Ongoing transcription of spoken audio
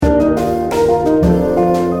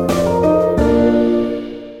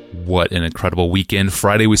what an incredible weekend.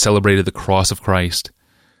 Friday, we celebrated the cross of Christ.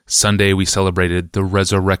 Sunday, we celebrated the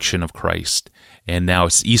resurrection of Christ. And now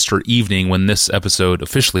it's Easter evening when this episode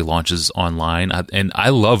officially launches online. And I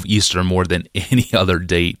love Easter more than any other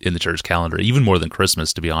date in the church calendar, even more than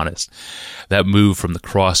Christmas, to be honest. That move from the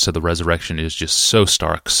cross to the resurrection is just so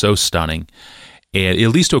stark, so stunning. And it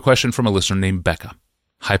leads to a question from a listener named Becca.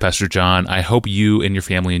 Hi, Pastor John. I hope you and your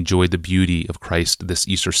family enjoyed the beauty of Christ this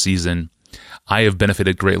Easter season. I have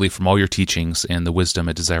benefited greatly from all your teachings and the wisdom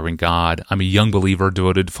at Desiring God. I'm a young believer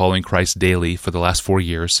devoted to following Christ daily for the last 4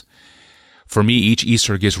 years. For me, each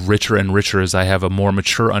Easter gets richer and richer as I have a more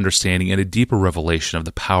mature understanding and a deeper revelation of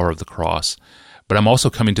the power of the cross. But I'm also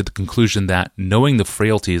coming to the conclusion that, knowing the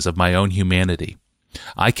frailties of my own humanity,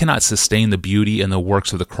 I cannot sustain the beauty and the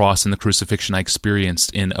works of the cross and the crucifixion I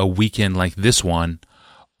experienced in a weekend like this one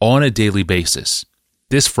on a daily basis.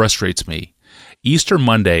 This frustrates me. Easter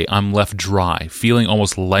Monday, I'm left dry, feeling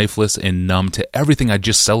almost lifeless and numb to everything I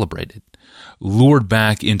just celebrated, lured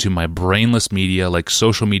back into my brainless media like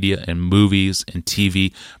social media and movies and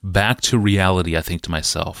TV, back to reality, I think to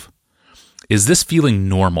myself. Is this feeling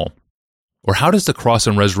normal? Or how does the cross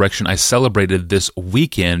and resurrection I celebrated this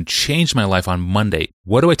weekend change my life on Monday?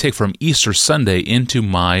 What do I take from Easter Sunday into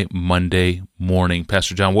my Monday morning?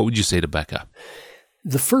 Pastor John, what would you say to Becca?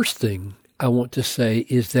 The first thing I want to say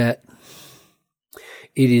is that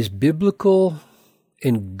it is biblical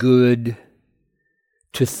and good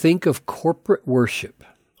to think of corporate worship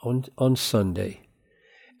on Sunday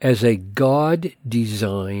as a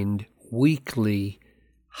God-designed weekly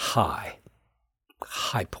high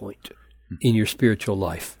point in your spiritual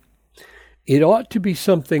life. It ought to be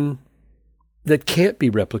something that can't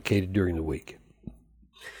be replicated during the week.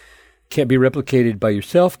 Can't be replicated by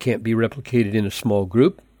yourself, can't be replicated in a small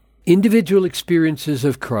group. Individual experiences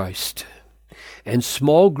of Christ and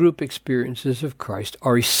small group experiences of Christ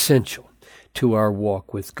are essential to our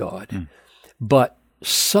walk with God. But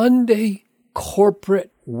Sunday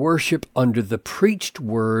corporate worship under the preached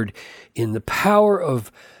word in the power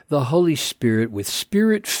of the Holy Spirit with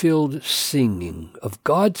Spirit-filled singing of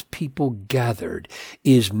God's people gathered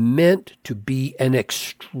is meant to be an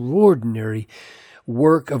extraordinary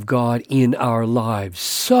work of God in our lives.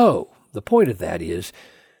 So, the point of that is,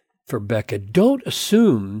 for Becca, don't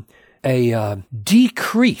assume a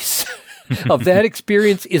decrease of that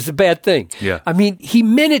experience is a bad thing. Yeah. I mean, he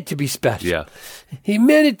meant it to be special. Yeah. He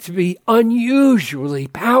meant it to be unusually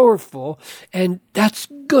powerful, and that's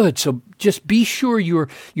good. So just be sure you're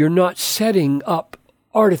not setting up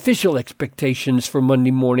artificial expectations for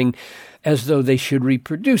Monday morning as though they should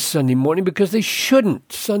reproduce Sunday morning, because they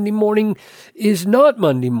shouldn't. Sunday morning is not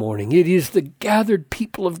Monday morning. It is the gathered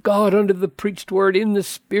people of God under the preached word in the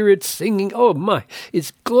Spirit singing. Oh my,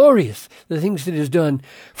 it's glorious. The things that is done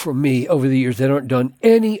for me over the years that aren't done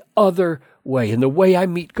any other way. And the way I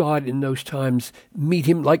meet God in those times, meet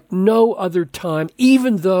Him like no other time,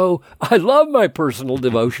 even though I love my personal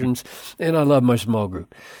devotions and I love my small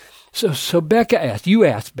group. So Becca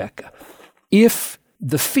asked, Becca, if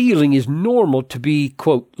the feeling is normal to be,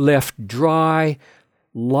 quote, left dry,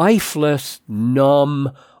 lifeless,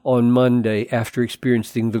 numb on Monday after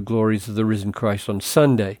experiencing the glories of the risen Christ on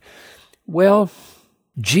Sunday. Well,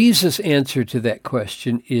 Jesus' answer to that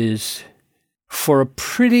question is, for a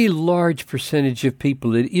pretty large percentage of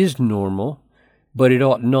people, it is normal, but it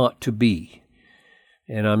ought not to be.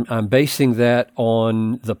 And I'm basing that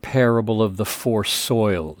on the parable of the 4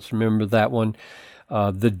 soils. Remember that one?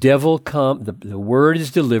 The devil comes, the word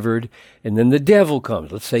is delivered, and then the devil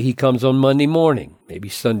comes. Let's say he comes on Monday morning, maybe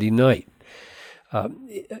Sunday night.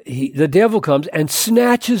 The devil comes and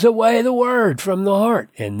snatches away the word from the heart.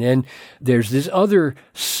 And then there's this other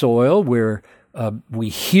soil where we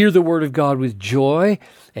hear the word of God with joy,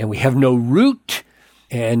 and we have no root,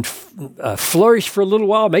 and flourish for a little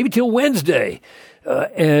while, maybe till Wednesday.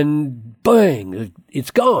 And bang,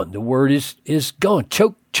 it's gone. The word is gone,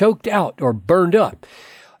 choked out or burned up.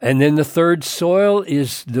 And then the third soil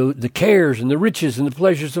is the cares and the riches and the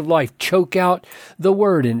pleasures of life choke out the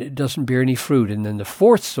word, and it doesn't bear any fruit. And then the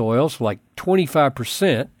fourth soil, so like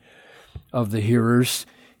 25% of the hearers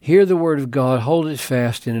hear the word of God, hold it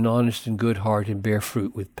fast in an honest and good heart, and bear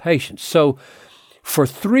fruit with patience. So for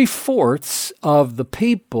 3/4 of the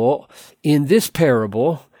people in this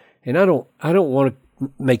parable, and I don't want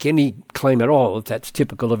to make any claim at all that that's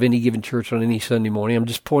typical of any given church on any Sunday morning. I'm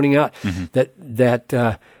just pointing out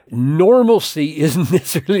that normalcy isn't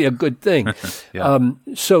necessarily a good thing. Yeah.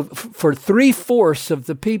 So for 3/4 of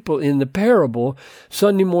the people in the parable,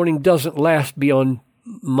 Sunday morning doesn't last beyond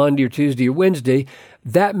Monday or Tuesday or Wednesday.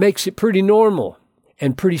 That makes it pretty normal.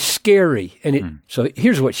 and pretty scary. And so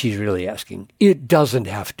here's what she's really asking. It doesn't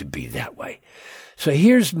have to be that way. So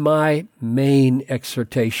here's my main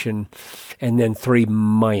exhortation and then 3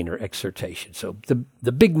 minor exhortations. So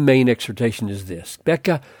the big main exhortation is this.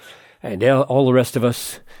 Becca and all the rest of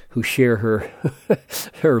us who share her,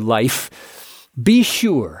 her life, be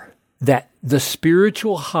sure that the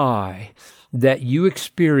spiritual high that you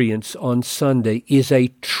experience on Sunday is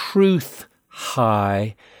a truth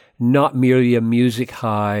high, not merely a music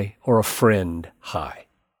high or a friend high.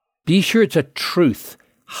 Be sure it's a truth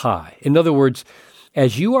high. In other words,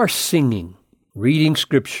 as you are singing, reading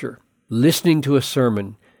scripture, listening to a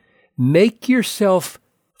sermon, make yourself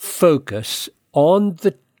focus on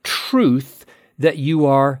the truth that you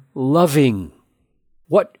are loving.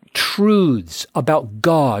 What truths about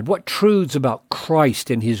God, what truths about Christ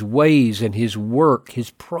and His ways and His work,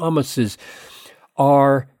 His promises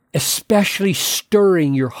are especially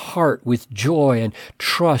stirring your heart with joy and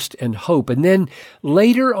trust and hope. And then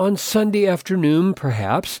later on Sunday afternoon,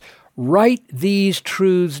 perhaps, write these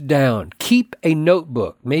truths down. Keep a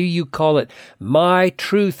notebook. Maybe you call it My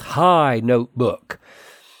Truth High Notebook.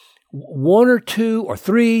 1 or 2 or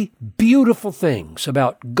 3 beautiful things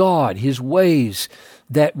about God, His ways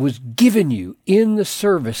that was given you in the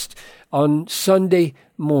service on Sunday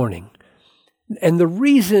morning. And the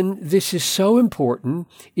reason this is so important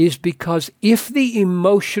is because if the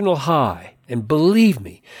emotional high, and believe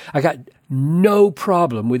me, I got no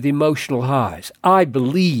problem with emotional highs. I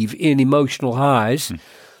believe in emotional highs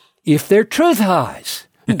if they're truth highs.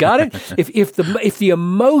 Got it? If the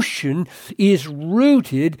emotion is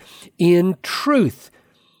rooted in truth.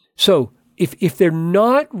 So if they're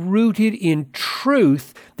not rooted in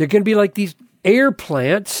truth, they're going to be like these air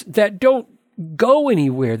plants that don't go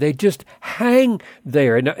anywhere. They just hang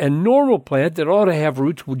there. And a normal plant that ought to have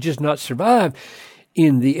roots will just not survive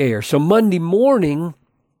in the air. So Monday morning,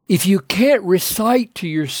 if you can't recite to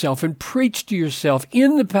yourself and preach to yourself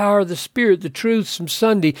in the power of the Spirit the truths from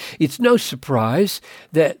Sunday, it's no surprise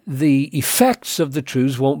that the effects of the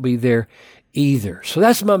truths won't be there either. So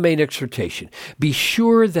that's my main exhortation. Be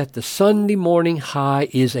sure that the Sunday morning high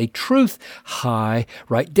is a truth high.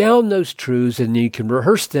 Write down those truths and then you can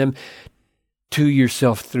rehearse them to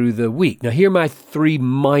yourself through the week. Now, here are my 3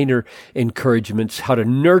 minor encouragements, how to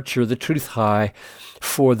nurture the truth high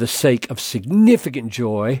for the sake of significant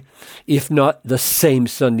joy, if not the same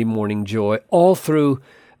Sunday morning joy, all through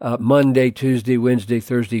Monday, Tuesday, Wednesday,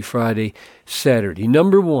 Thursday, Friday, Saturday.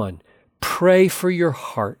 Number 1, pray for your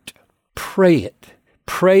heart. Pray it.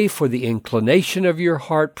 Pray for the inclination of your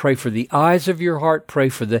heart. Pray for the eyes of your heart. Pray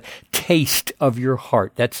for the taste of your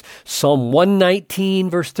heart. That's Psalm 119,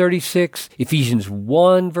 verse 36, Ephesians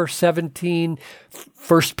 1, verse 17,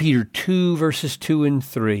 1 Peter 2, verses 2 and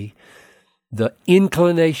 3. The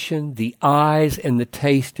inclination, the eyes, and the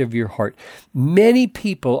taste of your heart. Many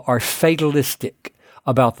people are fatalistic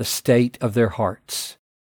about the state of their hearts,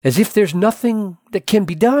 as if there's nothing that can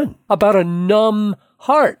be done about a numb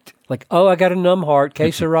heart. Like, oh, I got a numb heart,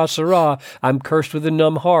 que sera, sera, I'm cursed with a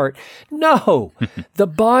numb heart. No, the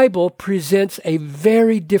Bible presents a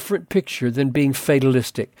very different picture than being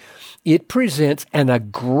fatalistic. It presents an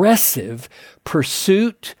aggressive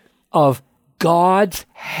pursuit of God's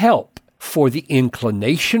help for the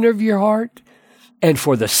inclination of your heart, and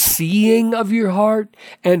for the seeing of your heart,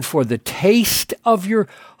 and for the taste of your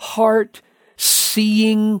heart,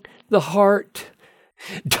 seeing the heart.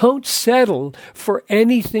 Don't settle for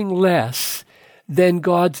anything less than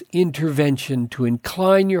God's intervention to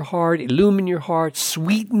incline your heart, illumine your heart,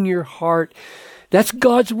 sweeten your heart. That's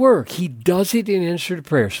God's work. He does it in answer to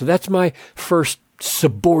prayer. So that's my first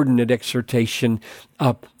subordinate exhortation.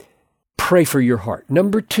 Pray for your heart.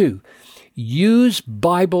 Number 2, use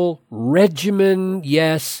Bible regimen,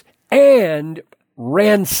 yes, and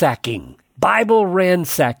ransacking. Bible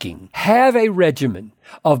ransacking. Have a regimen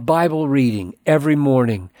of Bible reading every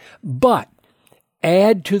morning, but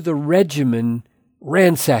add to the regimen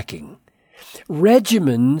ransacking.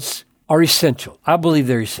 Regimens are essential. I believe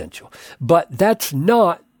they're essential, but that's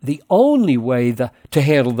not the only way to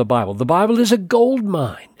handle the Bible. The Bible is a gold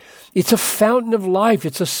mine. It's a fountain of life.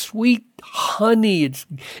 It's a sweet honey.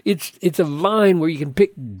 It's a vine where you can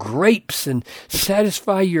pick grapes and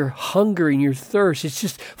satisfy your hunger and your thirst. It's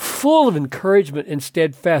just full of encouragement and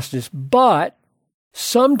steadfastness. But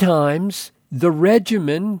sometimes the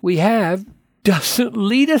regimen we have doesn't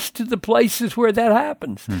lead us to the places where that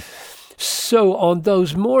happens. So on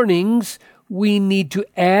those mornings, we need to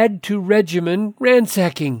add to regimen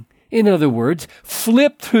ransacking. In other words,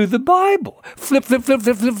 flip through the Bible. Flip.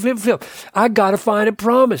 I got to find a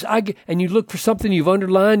promise. And you look for something you've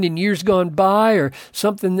underlined in years gone by, or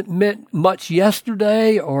something that meant much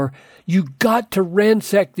yesterday, or you got to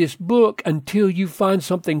ransack this book until you find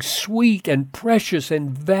something sweet and precious and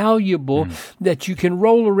valuable that you can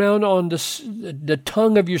roll around on the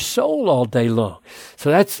tongue of your soul all day long. So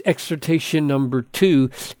that's exhortation number 2,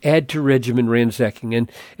 add to regimen ransacking.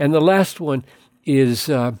 And the last one is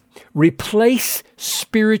replace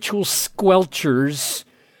spiritual squelchers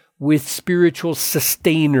with spiritual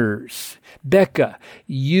sustainers. Becca,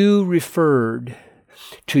 you referred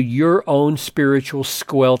to your own spiritual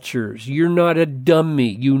squelchers. You're not a dummy.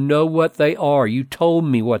 You know what they are. You told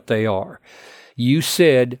me what they are. You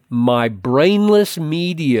said, my brainless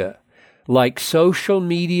media, like social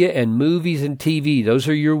media and movies and TV. Those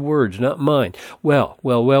are your words, not mine. Well.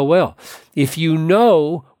 If you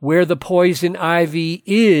know where the poison ivy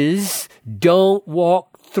is, don't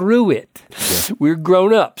walk through it. Yeah. We're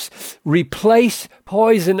grown-ups. Replace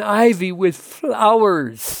poison ivy with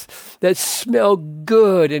flowers that smell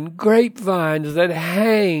good and grapevines that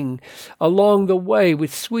hang along the way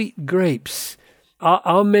with sweet grapes.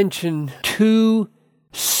 I'll mention 2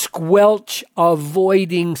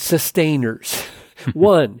 squelch-avoiding sustainers.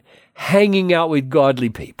 1, hanging out with godly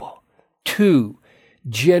people. 2,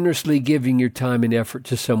 generously giving your time and effort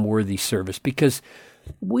to some worthy service, because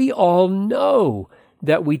we all know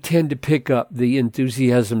that we tend to pick up the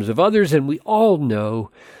enthusiasms of others, and we all know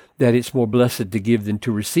that it's more blessed to give than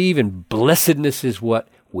to receive, and blessedness is what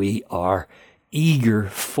we are eager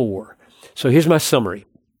for. So here's my summary.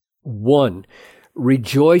 1,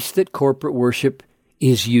 rejoice that corporate worship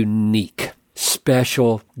is unique,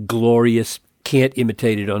 special, glorious, can't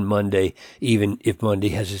imitate it on Monday, even if Monday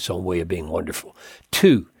has its own way of being wonderful.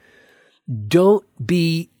 2, don't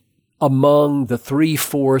be among the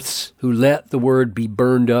 3/4 who let the word be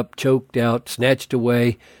burned up, choked out, snatched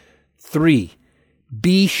away. 3,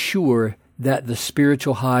 be sure that the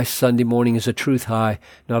spiritual high Sunday morning is a truth high,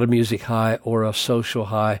 not a music high or a social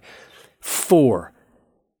high. 4,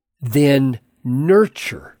 then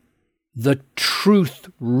nurture the truth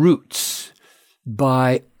roots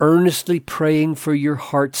by earnestly praying for your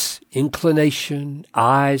heart's inclination,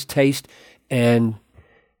 eyes, taste, and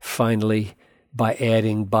finally by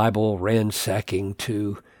adding Bible ransacking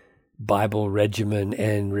to Bible regimen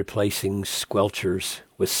and replacing squelchers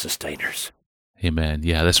with sustainers. Amen.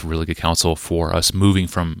 Yeah, that's really good counsel for us moving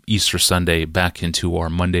from Easter Sunday back into our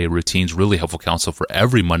Monday routines. Really helpful counsel for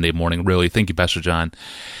every Monday morning, really. Thank you, Pastor John.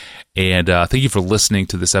 And thank you for listening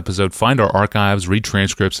to this episode. Find our archives, read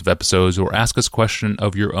transcripts of episodes, or ask us a question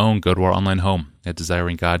of your own. Go to our online home at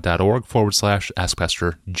desiringgod.org/Ask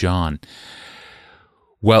Pastor John.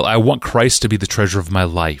 Well, I want Christ to be the treasure of my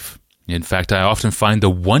life. In fact, I often find the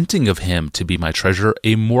wanting of Him to be my treasure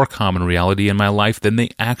a more common reality in my life than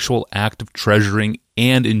the actual act of treasuring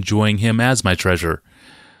and enjoying Him as my treasure.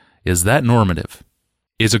 Is that normative?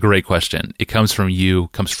 It's a great question. It comes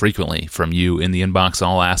frequently from you in the inbox.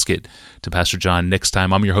 I'll ask it to Pastor John next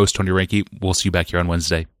time. I'm your host, Tony Reinke. We'll see you back here on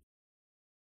Wednesday.